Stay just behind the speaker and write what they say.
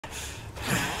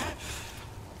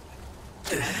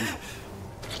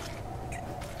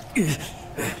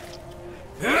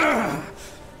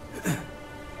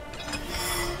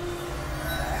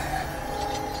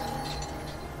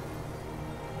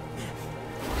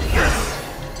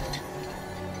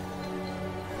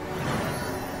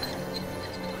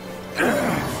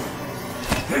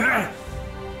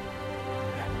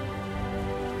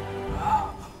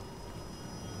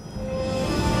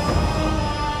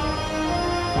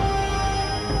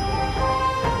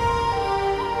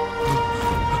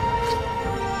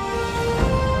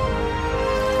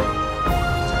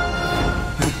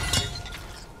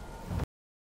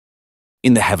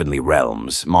In the heavenly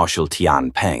realms, Marshal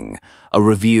Tian Peng, a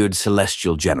revered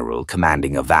celestial general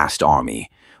commanding a vast army,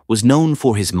 was known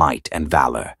for his might and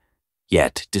valor.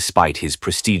 Yet, despite his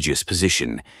prestigious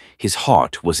position, his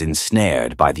heart was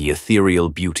ensnared by the ethereal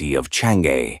beauty of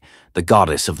Chang'e, the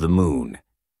goddess of the moon.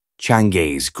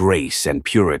 Chang'e's grace and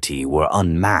purity were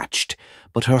unmatched,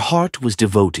 but her heart was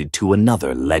devoted to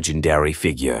another legendary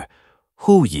figure,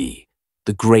 Hu Yi,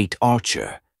 the great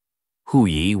archer. Hu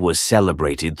Yi was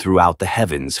celebrated throughout the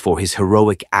heavens for his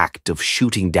heroic act of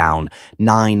shooting down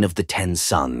 9 of the 10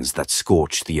 suns that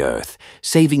scorched the earth,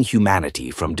 saving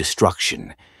humanity from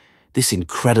destruction. This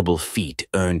incredible feat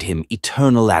earned him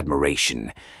eternal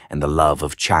admiration and the love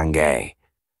of Chang'e.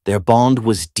 Their bond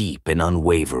was deep and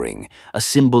unwavering, a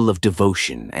symbol of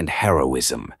devotion and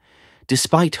heroism.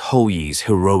 Despite Hu Yi's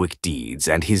heroic deeds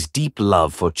and his deep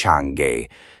love for Chang'e,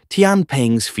 Tian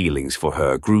Peng's feelings for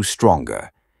her grew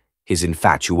stronger. His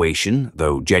infatuation,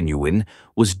 though genuine,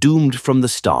 was doomed from the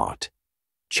start.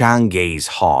 Chang'e's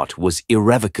heart was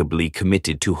irrevocably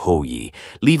committed to Hu Yi,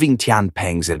 leaving Tian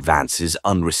Peng's advances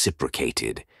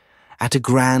unreciprocated. At a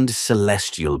grand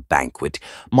celestial banquet,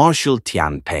 Marshal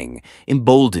Tian Peng,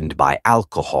 emboldened by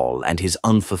alcohol and his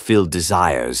unfulfilled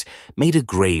desires, made a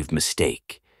grave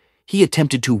mistake. He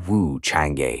attempted to woo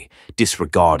Chang'e,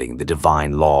 disregarding the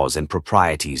divine laws and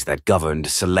proprieties that governed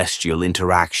celestial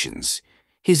interactions.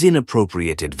 His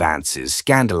inappropriate advances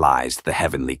scandalized the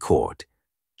heavenly court.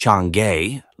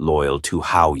 Chang'e, loyal to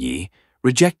Hu Yi,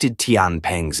 rejected Tian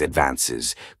Peng's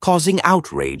advances, causing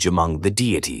outrage among the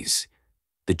deities.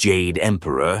 The Jade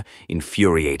Emperor,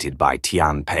 infuriated by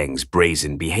Tian Peng's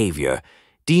brazen behavior,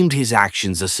 deemed his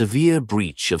actions a severe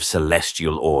breach of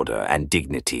celestial order and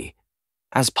dignity.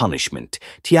 As punishment,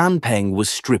 Tian Peng was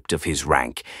stripped of his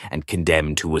rank and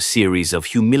condemned to a series of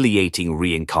humiliating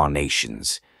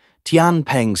reincarnations. Tian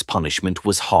Peng's punishment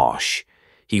was harsh.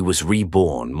 He was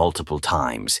reborn multiple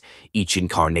times, each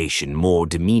incarnation more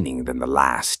demeaning than the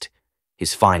last.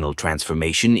 His final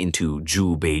transformation into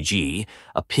Bajie,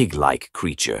 a pig-like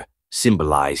creature,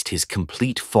 symbolized his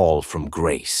complete fall from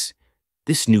grace.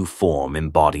 This new form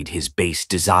embodied his base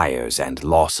desires and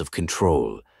loss of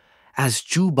control. As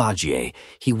Bajie,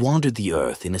 he wandered the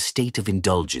earth in a state of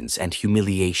indulgence and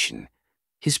humiliation.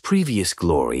 His previous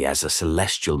glory as a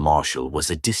celestial marshal was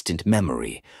a distant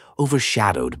memory,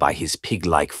 overshadowed by his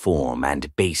pig-like form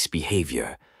and base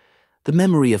behavior. The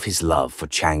memory of his love for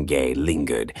Chang'e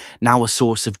lingered, now a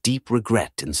source of deep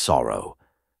regret and sorrow.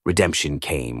 Redemption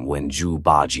came when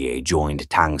Bajie joined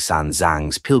Tang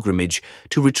Sanzang's pilgrimage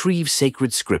to retrieve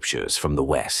sacred scriptures from the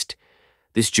West.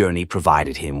 This journey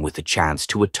provided him with a chance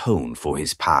to atone for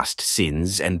his past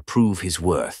sins and prove his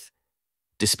worth.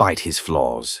 Despite his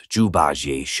flaws,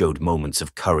 Bajie showed moments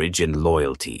of courage and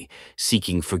loyalty,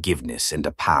 seeking forgiveness and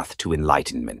a path to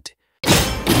enlightenment.